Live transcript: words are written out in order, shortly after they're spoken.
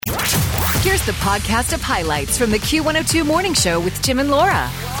Here's the podcast of highlights from the Q102 Morning Show with Tim and Laura.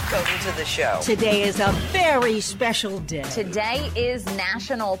 Welcome to the show. Today is a very special day. Today is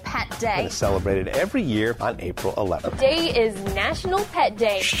National Pet Day. It's celebrated every year on April 11th. Today is National Pet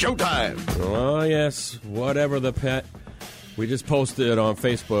Day. Showtime! Oh, yes, whatever the pet. We just posted it on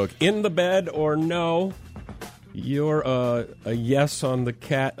Facebook. In the bed or no? You're a yes on the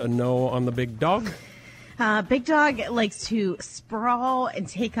cat, a no on the big dog? Big dog likes to sprawl and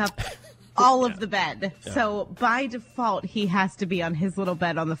take up all of the bed. Yeah. So by default, he has to be on his little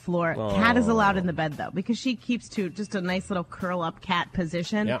bed on the floor. Oh. Cat is allowed in the bed, though, because she keeps to just a nice little curl-up cat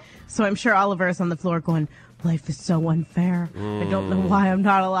position. Yeah. So I'm sure Oliver is on the floor going, life is so unfair. I don't know why I'm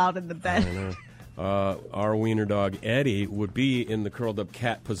not allowed in the bed. Our wiener dog, Eddie, would be in the curled-up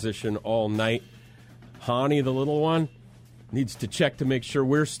cat position all night. Hani, the little one, needs to check to make sure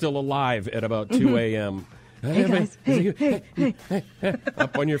we're still alive at about 2 a.m. Hey, guys. Hey.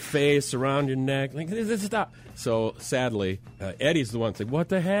 Up on your face, around your neck. Like, stop. So, sadly, Eddie's the one saying, what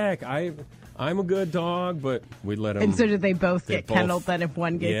the heck? I'm a good dog, but we let him. And so did they both get kennelled then if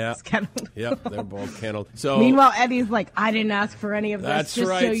one gets kennelled? Yep, they're both kennelled. So, meanwhile, Eddie's like, I didn't ask for any of this, that's just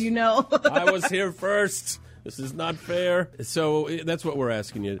right. So you know. I was here first. This is not fair. So that's what we're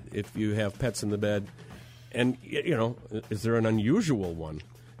asking you, if you have pets in the bed. And, you know, is there an unusual one?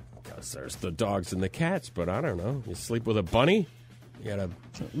 Because there's the dogs and the cats, but I don't know. You sleep with a bunny? You got a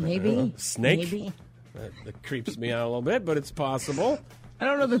snake? Maybe. That creeps me out a little bit, but it's possible. I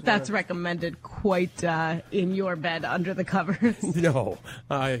don't know that that's recommended quite in your bed under the covers. No,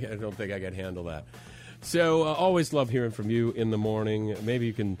 I don't think I can handle that. So always love hearing from you in the morning. Maybe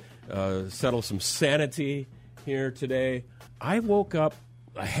you can settle some sanity here today. I woke up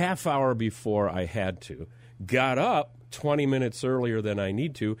a half hour before I had to, got up 20 minutes earlier than I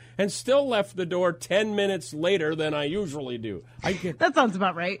need to, and still left the door 10 minutes later than I usually do. That sounds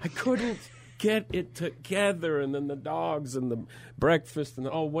about right. I couldn't get it together, and then the dogs and the breakfast, and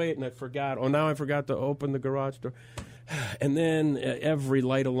I forgot. Oh, now I forgot to open the garage door. And then every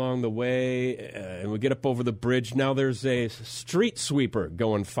light along the way, and we get up over the bridge. Now there's a street sweeper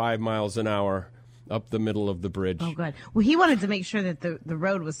going 5 miles an hour up the middle of the bridge. Oh, good. Well, he wanted to make sure that the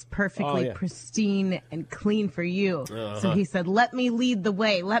road was perfectly pristine and clean for you. So he said, let me lead the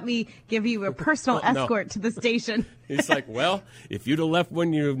way. Let me give you a personal escort to the station. He's like, well, if you'd have left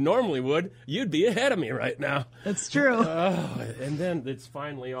when you normally would, you'd be ahead of me right now. That's true. And then it's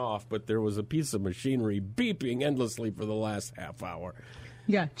finally off, but there was a piece of machinery beeping endlessly for the last half hour.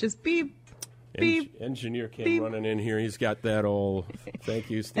 Yeah, just beep. Beep, engineer came beep. Running in here. He's got that old thank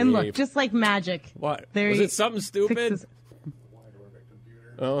you, Steve. And look, just like magic. What? Was it something stupid?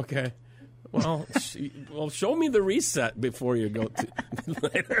 Oh, okay. Well, show me the reset before you go to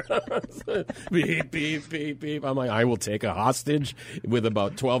later. Beep, beep, beep, beep. I'm like, I will take a hostage with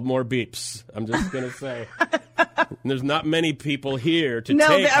about 12 more beeps. I'm just going to say. There's not many people here to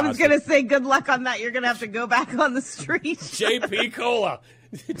take I was going to say good luck on that. You're going to have to go back on the street. JP Cola.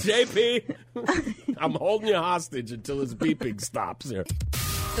 JP, I'm holding you hostage until this beeping stops here.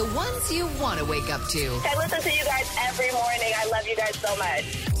 The ones you want to wake up to. I listen to you guys every morning. I love you guys so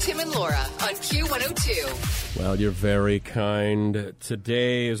much. Tim and Laura on Q102. Well, you're very kind.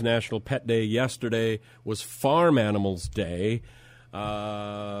 Today is National Pet Day. Yesterday was Farm Animals Day.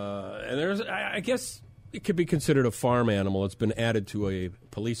 And I guess it could be considered a farm animal. It's been added to a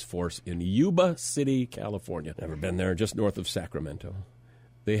police force in Yuba City, California. Never been there, just north of Sacramento.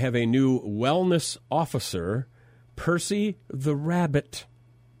 They have a new wellness officer, Percy the Rabbit.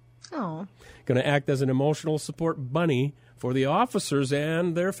 Oh. Going to act as an emotional support bunny for the officers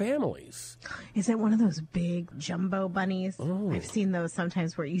and their families. Is it one of those big jumbo bunnies? Oh. I've seen those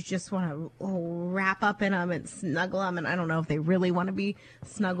sometimes where you just want to wrap up in them and snuggle them. And I don't know if they really want to be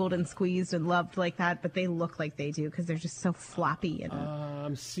snuggled and squeezed and loved like that, but they look like they do because they're just so floppy and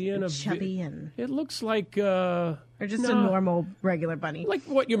I'm seeing chubby. And it looks like... or just a normal, regular bunny. Like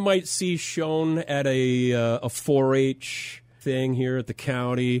what you might see shown at a 4-H thing here at the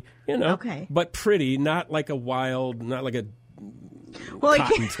county, Okay. But pretty, not like a wild, not like a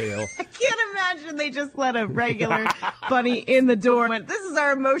cottontail. I can't imagine they just let a regular bunny in the door and went, this is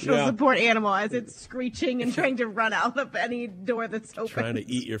our emotional support animal, as it's screeching and trying to run out of any door that's open. Trying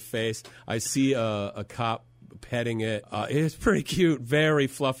to eat your face. I see a cop petting it. It's pretty cute, very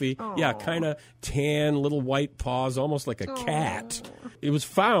fluffy. Aww. Yeah, kind of tan, little white paws, almost like a cat. It was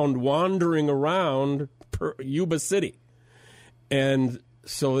found wandering around Yuba City. And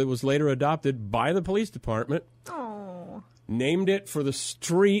so it was later adopted by the police department. Oh. Named it for the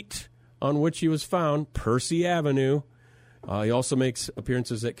street on which he was found, Percy Avenue. He also makes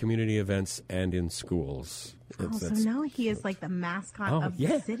appearances at community events and in schools. So now he is like the mascot of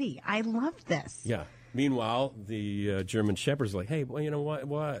the city. I love this. Yeah. Meanwhile, the German Shepherd's like, hey, well, you know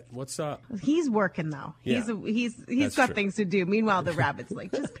what's up? He's working though. Yeah. He's got things to do. Meanwhile, the rabbit's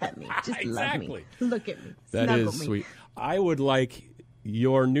like, just pet me, just love me, look at me, that snuggle is me. sweet. I would like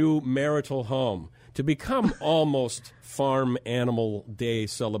your new marital home to become almost Farm Animal Day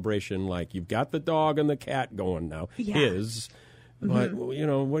celebration. Like you've got the dog and the cat going now. Yeah. But you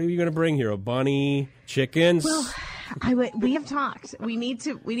know, what are you going to bring here? A bunny, chickens? Well, we have talked. We need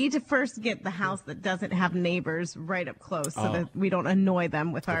to first get the house that doesn't have neighbors right up close, so that we don't annoy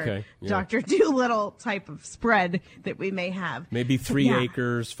them with our Dr. Dolittle type of spread that we may have. Maybe 3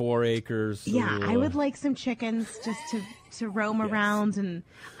 acres, 4 acres. Yeah, I would like some chickens just to roam around, and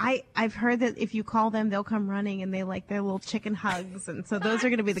I've heard that if you call them, they'll come running, and they like their little chicken hugs, and so those are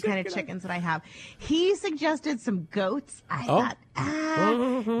going to be the kind of chickens that I have. He suggested some goats. I thought,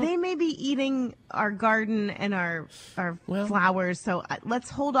 they may be eating our garden and our flowers, so let's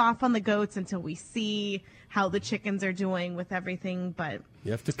hold off on the goats until we see how the chickens are doing with everything. But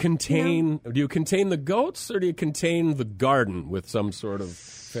you have to contain. Do you contain the goats, or do you contain the garden with some sort of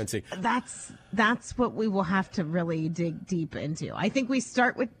fencing? That's what we will have to really dig deep into. I think we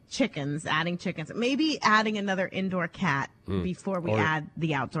start with chickens, adding chickens, maybe adding another indoor cat before we add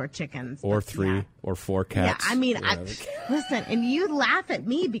the outdoor chickens. Or 3 or 4 cats. Yeah, I mean, listen, and you laugh at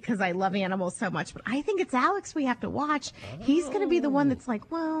me because I love animals so much, but I think it's Alex we have to watch. He's going to be the one that's like,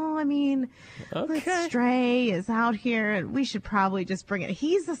 well, I mean, this stray is out here, and we should probably just bring it.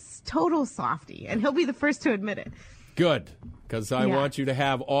 He's a total softie, and he'll be the first to admit it. Good, because I want you to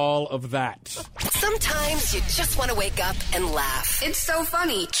have all of that. Sometimes you just want to wake up and laugh. It's so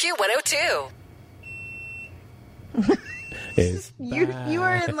funny. Q102. You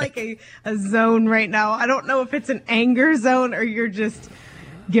are in like a zone right now. I don't know if it's an anger zone or you're just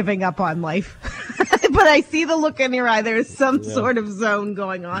giving up on life. But I see the look in your eye. There's some sort of zone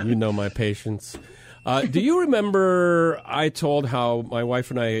going on. You know my patience. Do you remember I told how my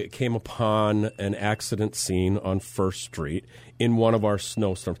wife and I came upon an accident scene on First Street in one of our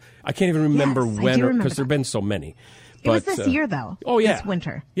snowstorms? I can't even remember when, because there have been so many. It was this year, though. Oh, yeah. This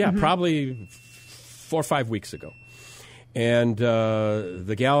winter. Yeah, probably 4 or 5 weeks ago. And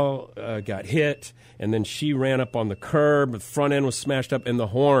the gal got hit, and then she ran up on the curb. The front end was smashed up, and the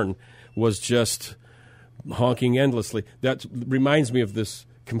horn was just honking endlessly. That reminds me of this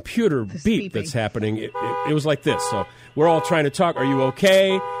computer beep that's happening. It was like this. So we're all trying to talk. Are you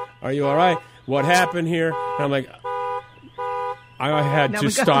okay? Are you all right? What happened here? And I'm like, I had to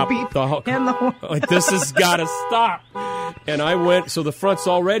stop the horn. Like, this has got to stop. And I went, so the front's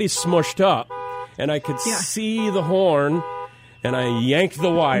already smushed up, and I could see the horn, and I yanked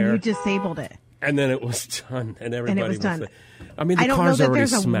the wire. And you disabled it. And then it was done, and everybody was done. I mean, the car's already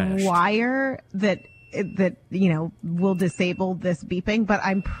smashed. I don't know that there's a wire that will disable this beeping, but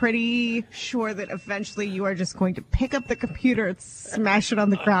I'm pretty sure that eventually you are just going to pick up the computer and smash it on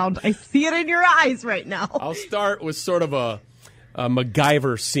the ground. I see it in your eyes right now. I'll start with sort of a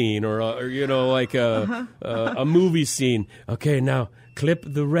MacGyver scene, or like a movie scene. Okay, now clip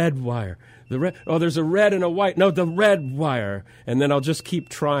the red wire. There's a red and a white. No, the red wire. And then I'll just keep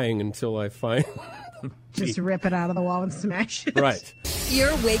trying until I find. Just rip it out of the wall and smash it. Right.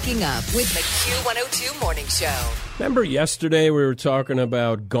 You're waking up with the Q102 Morning Show. Remember yesterday we were talking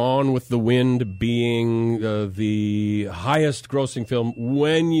about Gone with the Wind being the highest grossing film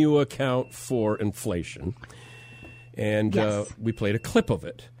when you account for inflation. And we played a clip of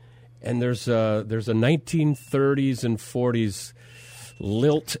it. And there's a 1930s and 40s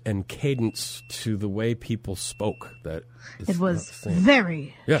lilt and cadence to the way people spoke. It was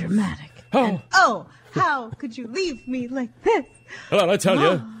very dramatic. And, how could you leave me like this? Well, I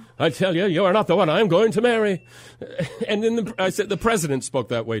tell you, you are not the one I'm going to marry. And then I said the president spoke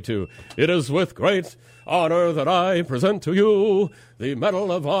that way too. It is with great honor that I present to you the Medal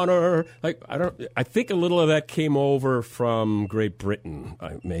of Honor. I think a little of that came over from Great Britain,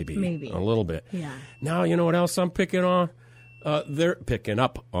 maybe a little bit. Yeah. Now you know what else I'm picking on? They're picking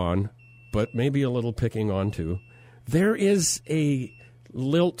up on, but maybe a little picking on too. There is a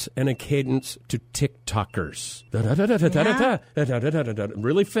lilt and a cadence to TikTokers.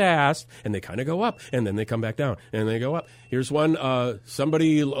 Really fast, and they kind of go up, and then they come back down, and they go up. Here's one,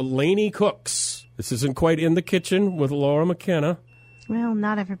 Lainey Cooks. This isn't quite in the kitchen with Laura McKenna. Well,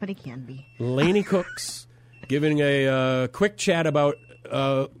 not everybody can be. Lainey Cooks giving a quick chat about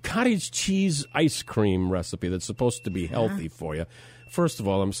cottage cheese ice cream recipe that's supposed to be healthy for you. First of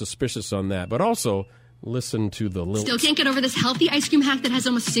all, I'm suspicious on that, but also listen to the little... Still can't get over this healthy ice cream hack that has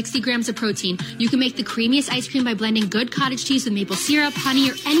almost 60 grams of protein. You can make the creamiest ice cream by blending good cottage cheese with maple syrup, honey,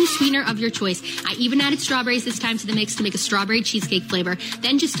 or any sweetener of your choice. I even added strawberries this time to the mix to make a strawberry cheesecake flavor.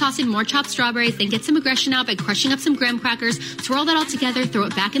 Then just toss in more chopped strawberries, then get some aggression out by crushing up some graham crackers, swirl that all together, throw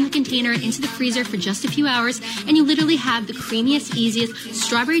it back in the container and into the freezer for just a few hours, and you literally have the creamiest, easiest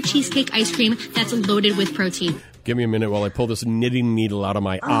strawberry cheesecake ice cream that's loaded with protein. Give me a minute while I pull this knitting needle out of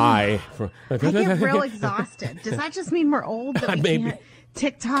my eye. I get real exhausted. Does that just mean we're old? That we Maybe. can't?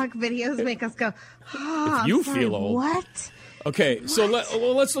 TikTok videos make us go, If you I'm sorry, feel old. What? Okay, so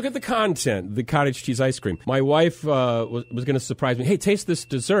let's look at the content, the cottage cheese ice cream. My wife was going to surprise me. Hey, taste this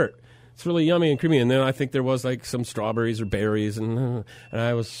dessert. It's really yummy and creamy. And then I think there was like some strawberries or berries. And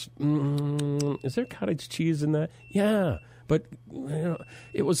I was, is there cottage cheese in that? Yeah. But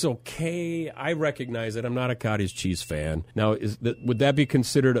it was okay. I recognize it. I'm not a cottage cheese fan. Now, would that be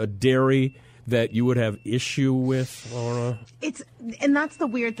considered a dairy that you would have issue with, Laura? And that's the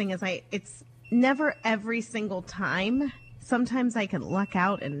weird thing is it's never every single time. Sometimes I can luck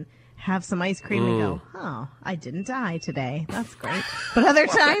out and have some ice cream and go, oh, I didn't die today. That's great. But other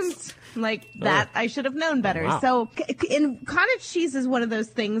times, like that, I should have known better. Wow. So cottage cheese is one of those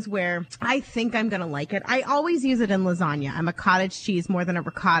things where I think I'm going to like it. I always use it in lasagna. I'm a cottage cheese more than a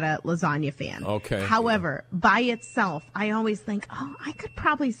ricotta lasagna fan. Okay. However, by itself, I always think, oh, I could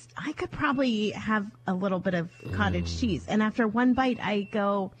probably have a little bit of cottage cheese. And after one bite, I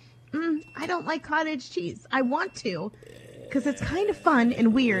go, I don't like cottage cheese. I want to. Because it's kind of fun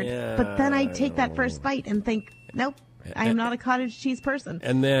and weird, but then I take that first bite and think, nope, I am not a cottage cheese person.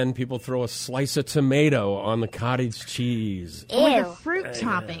 And then people throw a slice of tomato on the cottage cheese. Or the fruit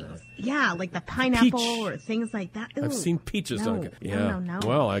toppings. Yeah, like the pineapple or things like that. Ooh, I've seen peaches on it. Yeah. No.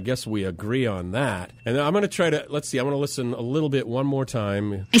 Well, I guess we agree on that. And I'm going to try to, let's see, I'm going to listen a little bit one more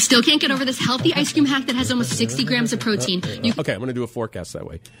time. I still can't get over this healthy ice cream hack that has almost 60 grams of protein. Okay, I'm going to do a forecast that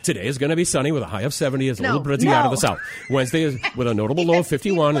way. Today is going to be sunny with a high of 70 as a little breezy out of the south. Wednesday is with a notable low of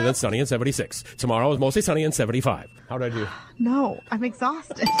 51 and then sunny and 76. Tomorrow is mostly sunny and 75. How'd I do? No, I'm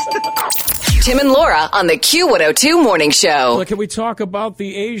exhausted. Tim and Laura on the Q102 Morning Show. Well, can we talk about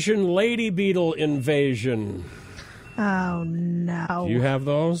the Asian lady beetle invasion? Oh, no. Do you have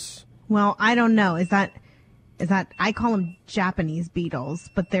those? Well, I don't know. Is that I call them Japanese beetles,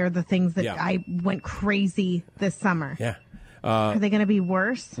 but they're the things that I went crazy this summer. Yeah. Are they going to be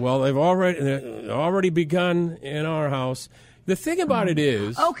worse? Well, they've already begun in our house. The thing about it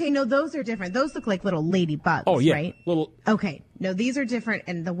is... Okay, no, those are different. Those look like little ladybugs, right? Okay, no, these are different,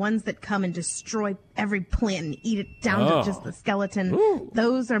 and the ones that come and destroy every plant and eat it down to just the skeleton,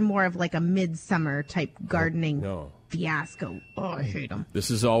 those are more of like a midsummer type gardening fiasco. Oh, I hate them. This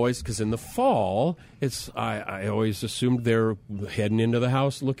is always, because in the fall, I always assumed they're heading into the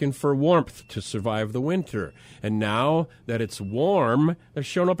house looking for warmth to survive the winter. And now that it's warm, they're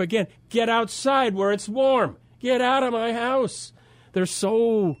showing up again. Get outside where it's warm. Get out of my house. They're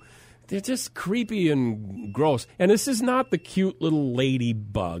just creepy and gross. And this is not the cute little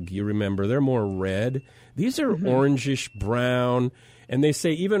ladybug, you remember. They're more red. These are orangish brown. And they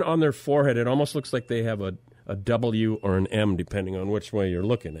say even on their forehead, it almost looks like they have a W or an M, depending on which way you're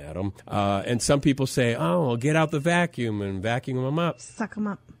looking at them. And some people say, oh, well, get out the vacuum and vacuum them up. Suck them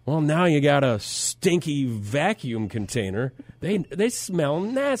up. Well, now you got a stinky vacuum container. They smell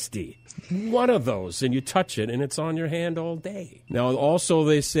nasty. One of those, and you touch it, and it's on your hand all day. Now, also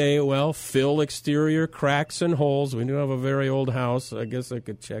they say, well, fill exterior cracks and holes. We do have a very old house. I guess I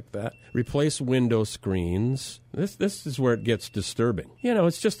could check that. Replace window screens. This is where it gets disturbing. You know,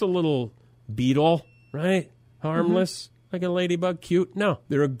 it's just a little beetle, right? Harmless, like a ladybug, cute. No,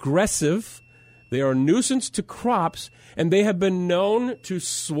 they're aggressive. They are a nuisance to crops, and they have been known to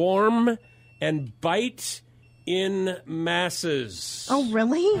swarm and bite in masses. Oh,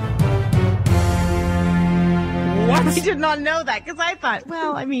 really? What? I did not know that because I thought,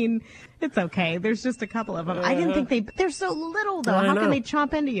 well, I mean, it's okay. There's just a couple of them. I didn't think they're so little, though. How can they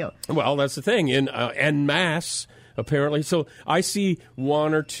chomp into you? Well, that's the thing. En masse, apparently. So I see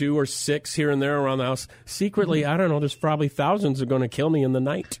one or two or six here and there around the house. Secretly, I don't know, there's probably thousands are going to kill me in the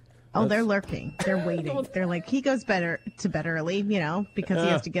night. Oh, they're lurking. They're waiting. They're like, he goes to bed early, you know, because he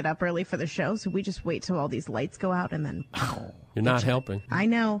has to get up early for the show. So we just wait till all these lights go out and then. You're not helping. I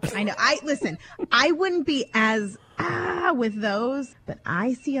know. Listen, I wouldn't be as with those, but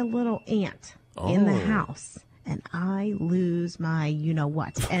I see a little ant in the house and I lose my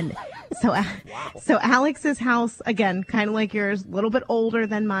you-know-what. And so Alex's house, again, kind of like yours, a little bit older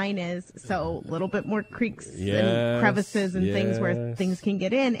than mine is, so a little bit more creeks and crevices and things where things can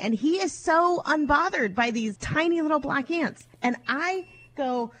get in. And he is so unbothered by these tiny little black ants. And I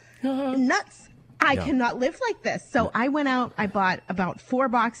go nuts. I cannot live like this. So I went out, I bought about 4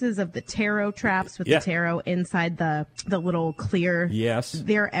 boxes of the taro traps with the taro inside the little clear. Yes.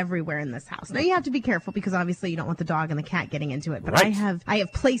 They're everywhere in this house. Now you have to be careful because obviously you don't want the dog and the cat getting into it. But I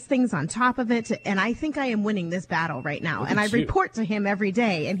have placed things on top of it, and I think I am winning this battle right now. And I report to him every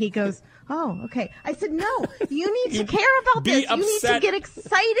day, and he goes, "Oh, okay." I said, "No, you need to care about this. You need to get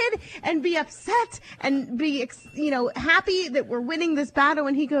excited and be upset and be, happy that we're winning this battle."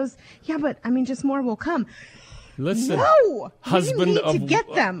 And he goes, "Yeah, but I mean, just more will come." Listen, no, husband you need to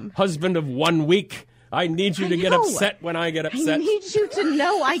get them. Husband of 1 week. I need you to get upset when I get upset. I need you to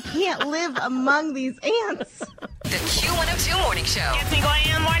know I can't live among these ants. The Q102 Morning Show. Gets me going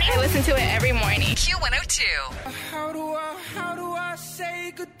in the morning. I listen to it every morning. Q102. How do I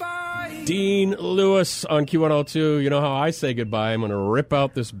say goodbye? Dean Lewis on Q102. You know how I say goodbye. I'm going to rip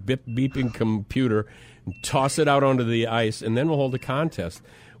out this beeping computer and toss it out onto the ice, and then we'll hold a contest.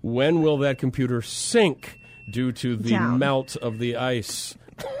 When will that computer sink due to the melt of the ice?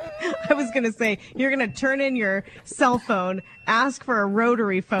 I was going to say, you're going to turn in your cell phone, ask for a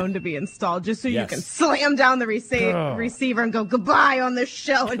rotary phone to be installed just so you can slam down the receiver and go goodbye on this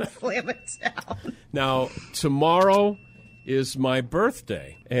show and slam it down. Now, tomorrow is my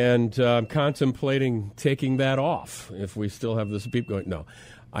birthday, and I'm contemplating taking that off if we still have this beep going. No,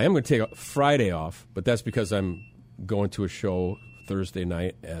 I am going to take Friday off, but that's because I'm going to a show Thursday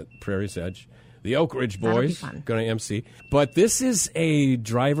night at Prairie's Edge. The Oak Ridge Boys going to MC. But this is a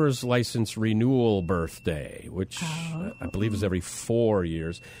driver's license renewal birthday, which I believe is every 4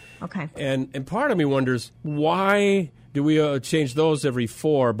 years. Okay. And part of me wonders, why do we change those every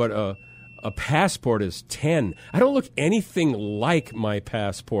 4, but a passport is 10? I don't look anything like my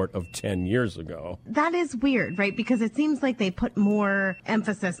passport of 10 years ago. That is weird, right? Because it seems like they put more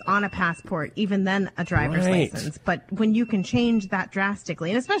emphasis on a passport even than a driver's license. But when you can change that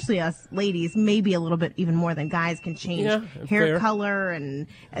drastically, and especially us ladies, maybe a little bit even more than guys can change hair color and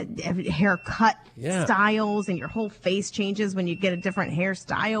haircut styles, and your whole face changes when you get a different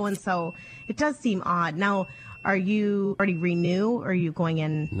hairstyle. And so it does seem odd. Now, are you already renew, or are you going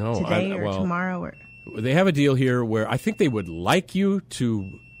in today or tomorrow? Or? They have a deal here where I think they would like you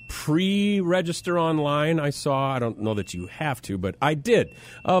to pre-register online. I don't know that you have to, but I did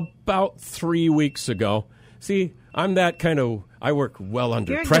about 3 weeks ago. See, I'm that kind of, I work well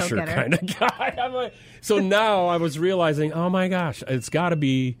under pressure kind of guy. So now I was realizing, oh my gosh, it's got to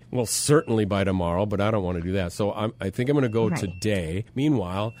be, certainly by tomorrow, but I don't want to do that. So I think I'm going to go today.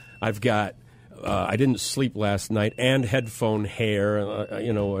 Meanwhile, I've got, I didn't sleep last night, and headphone hair.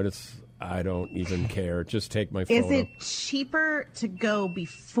 I don't even care. Just take my photo. Is it cheaper to go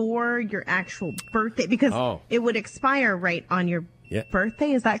before your actual birthday? Because it would expire right on your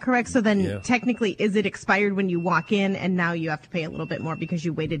birthday. Is that correct? So then technically, is it expired when you walk in, and now you have to pay a little bit more because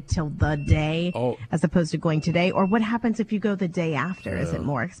you waited till the day as opposed to going today? Or what happens if you go the day after? Is it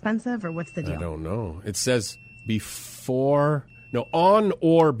more expensive, or what's the deal? I don't know. It says before... No, on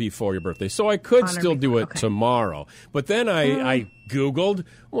or before your birthday. So I could still do it tomorrow. But then I Googled,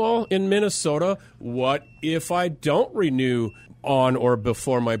 in Minnesota, what if I don't renew on or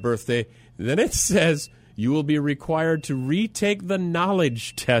before my birthday? Then it says you will be required to retake the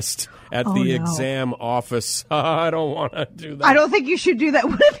knowledge test at the exam office. I don't want to do that. I don't think you should do that.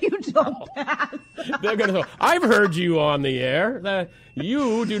 What if you don't pass? They're going to. I've heard you on the air that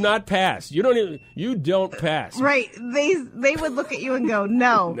you do not pass. You don't pass. Right. They would look at you and go,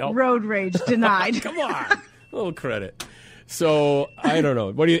 no, road rage denied. Come on. A little credit. So I don't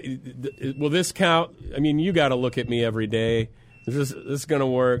know. Will this count? I mean, you got to look at me every day. Is this going to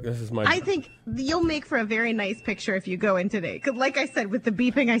work? I think you'll make for a very nice picture if you go in today. Because like I said, with the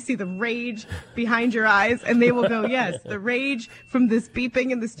beeping, I see the rage behind your eyes. And they will go, yes, the rage from this beeping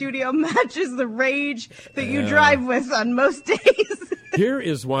in the studio matches the rage that you drive with on most days. Here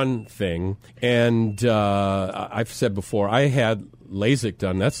is one thing. And I've said before, I had LASIK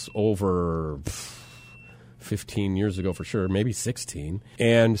done. That's over 15 years ago for sure, maybe 16.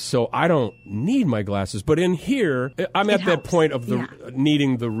 And so I don't need my glasses. But in here, I'm at that point of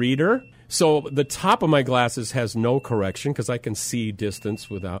needing the reader. So the top of my glasses has no correction because I can see distance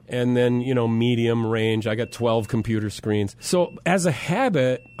without. And then, medium range. I got 12 computer screens. So as a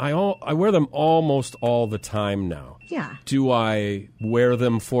habit, I wear them almost all the time now. Yeah. Do I wear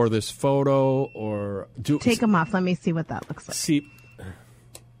them for this photo or take them off? Let me see what that looks like. See.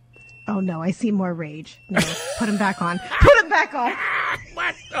 Oh, no, I see more rage. No, put him back on. Put him back on.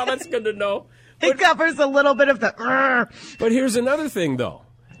 What? Oh, that's good to know. It covers a little bit of the... But here's another thing, though.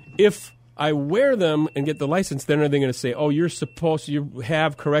 If I wear them and get the license, then are they going to say, oh, you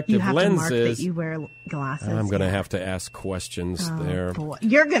have corrective you have lenses? To mark that you wear glasses. I'm going to have to ask questions there. Boy.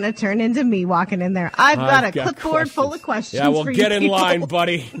 You're going to turn into me walking in there. I've got a clipboard full of questions. Yeah, well, for get in people. line,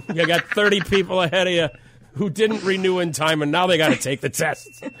 buddy. You got 30 people ahead of you who didn't renew in time, and now they got to take the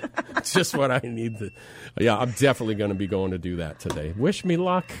test. It's just what I need. Yeah, I'm definitely going to be going to do that today. Wish me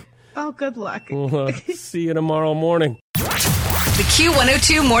luck. Oh, good luck. We'll see you tomorrow morning. The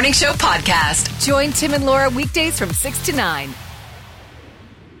Q102 Morning Show podcast. Join Tim and Laura weekdays from 6 to 9.